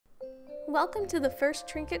Welcome to the first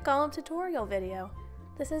Trinket Golem tutorial video.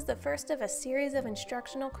 This is the first of a series of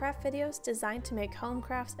instructional craft videos designed to make home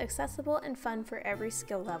crafts accessible and fun for every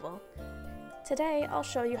skill level. Today, I'll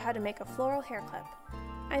show you how to make a floral hair clip.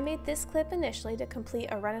 I made this clip initially to complete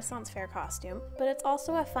a Renaissance fair costume, but it's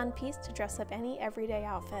also a fun piece to dress up any everyday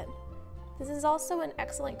outfit. This is also an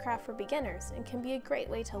excellent craft for beginners and can be a great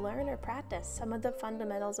way to learn or practice some of the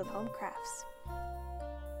fundamentals of home crafts.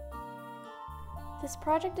 This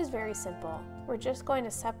project is very simple. We're just going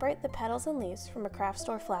to separate the petals and leaves from a craft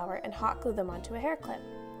store flower and hot glue them onto a hair clip.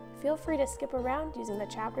 Feel free to skip around using the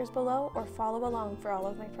chapters below or follow along for all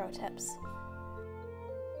of my pro tips.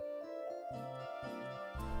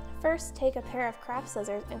 First, take a pair of craft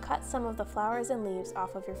scissors and cut some of the flowers and leaves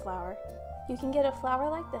off of your flower. You can get a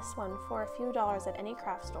flower like this one for a few dollars at any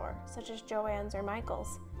craft store, such as Joann's or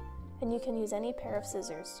Michael's, and you can use any pair of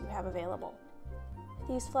scissors you have available.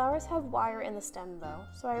 These flowers have wire in the stem though,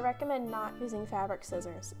 so I recommend not using fabric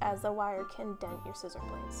scissors as the wire can dent your scissor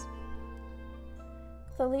blades.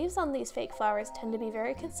 The leaves on these fake flowers tend to be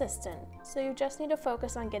very consistent, so you just need to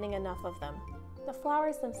focus on getting enough of them. The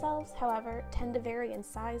flowers themselves, however, tend to vary in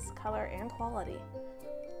size, color, and quality.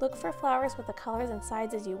 Look for flowers with the colors and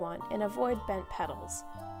sizes you want and avoid bent petals.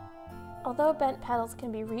 Although bent petals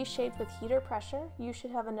can be reshaped with heat or pressure, you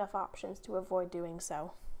should have enough options to avoid doing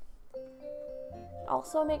so.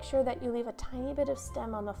 Also, make sure that you leave a tiny bit of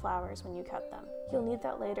stem on the flowers when you cut them. You'll need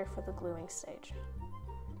that later for the gluing stage.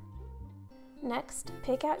 Next,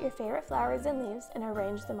 pick out your favorite flowers and leaves and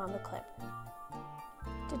arrange them on the clip.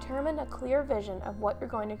 Determine a clear vision of what you're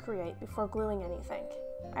going to create before gluing anything.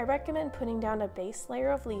 I recommend putting down a base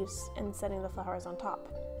layer of leaves and setting the flowers on top.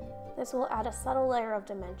 This will add a subtle layer of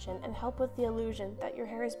dimension and help with the illusion that your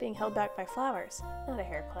hair is being held back by flowers, not a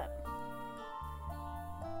hair clip.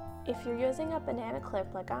 If you're using a banana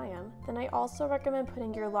clip like I am, then I also recommend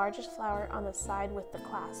putting your largest flower on the side with the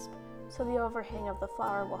clasp, so the overhang of the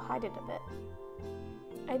flower will hide it a bit.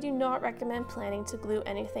 I do not recommend planning to glue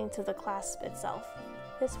anything to the clasp itself.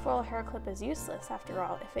 This floral hair clip is useless after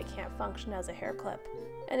all if it can't function as a hair clip,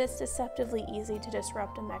 and it's deceptively easy to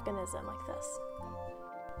disrupt a mechanism like this.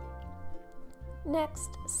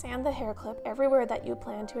 Next, sand the hair clip everywhere that you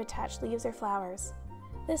plan to attach leaves or flowers.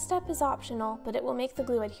 This step is optional, but it will make the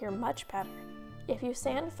glue adhere much better. If you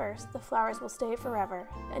sand first, the flowers will stay forever,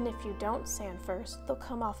 and if you don't sand first, they'll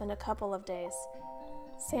come off in a couple of days.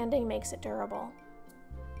 Sanding makes it durable.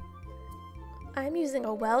 I'm using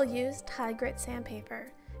a well-used high grit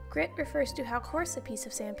sandpaper. Grit refers to how coarse a piece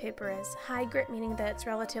of sandpaper is, high grit meaning that it's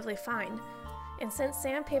relatively fine. And since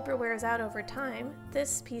sandpaper wears out over time,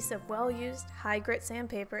 this piece of well-used high grit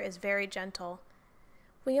sandpaper is very gentle.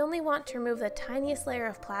 We only want to remove the tiniest layer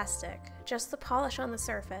of plastic, just the polish on the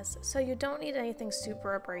surface, so you don't need anything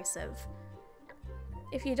super abrasive.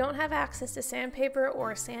 If you don't have access to sandpaper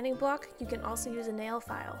or a sanding block, you can also use a nail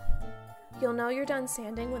file. You'll know you're done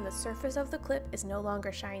sanding when the surface of the clip is no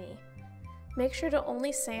longer shiny. Make sure to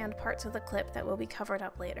only sand parts of the clip that will be covered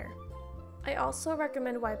up later. I also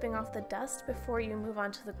recommend wiping off the dust before you move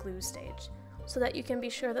on to the glue stage, so that you can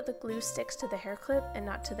be sure that the glue sticks to the hair clip and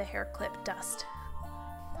not to the hair clip dust.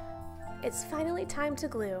 It's finally time to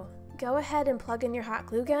glue. Go ahead and plug in your hot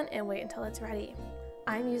glue gun and wait until it's ready.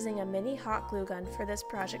 I'm using a mini hot glue gun for this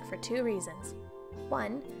project for two reasons.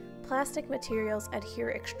 One, plastic materials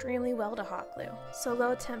adhere extremely well to hot glue, so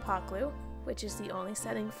low temp hot glue, which is the only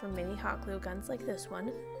setting for mini hot glue guns like this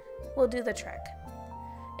one, will do the trick.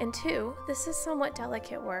 And two, this is somewhat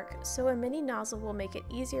delicate work, so a mini nozzle will make it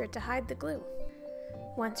easier to hide the glue.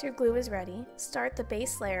 Once your glue is ready, start the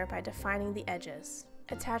base layer by defining the edges.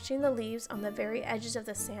 Attaching the leaves on the very edges of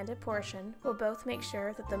the sanded portion will both make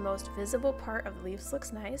sure that the most visible part of the leaves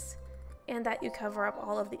looks nice, and that you cover up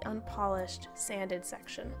all of the unpolished, sanded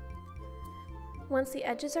section. Once the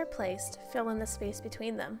edges are placed, fill in the space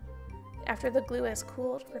between them. After the glue has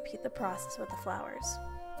cooled, repeat the process with the flowers.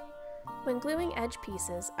 When gluing edge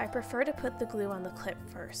pieces, I prefer to put the glue on the clip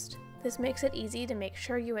first. This makes it easy to make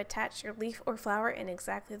sure you attach your leaf or flower in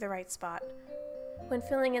exactly the right spot. When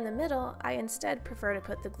filling in the middle, I instead prefer to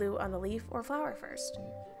put the glue on the leaf or flower first.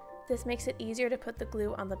 This makes it easier to put the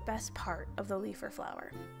glue on the best part of the leaf or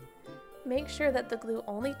flower. Make sure that the glue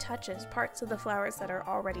only touches parts of the flowers that are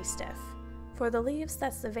already stiff. For the leaves,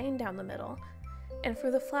 that's the vein down the middle, and for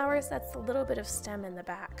the flowers, that's the little bit of stem in the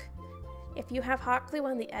back. If you have hot glue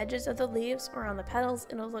on the edges of the leaves or on the petals,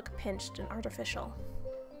 it'll look pinched and artificial.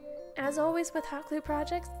 As always with hot glue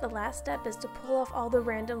projects, the last step is to pull off all the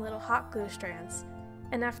random little hot glue strands.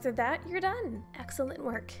 And after that, you're done! Excellent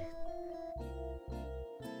work!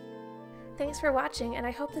 Thanks for watching, and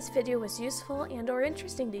I hope this video was useful and or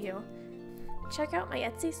interesting to you. Check out my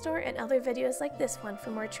Etsy store and other videos like this one for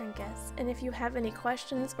more trinkets, and if you have any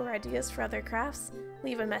questions or ideas for other crafts,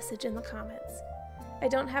 leave a message in the comments. I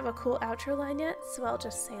don't have a cool outro line yet, so I'll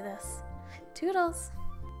just say this. Toodles!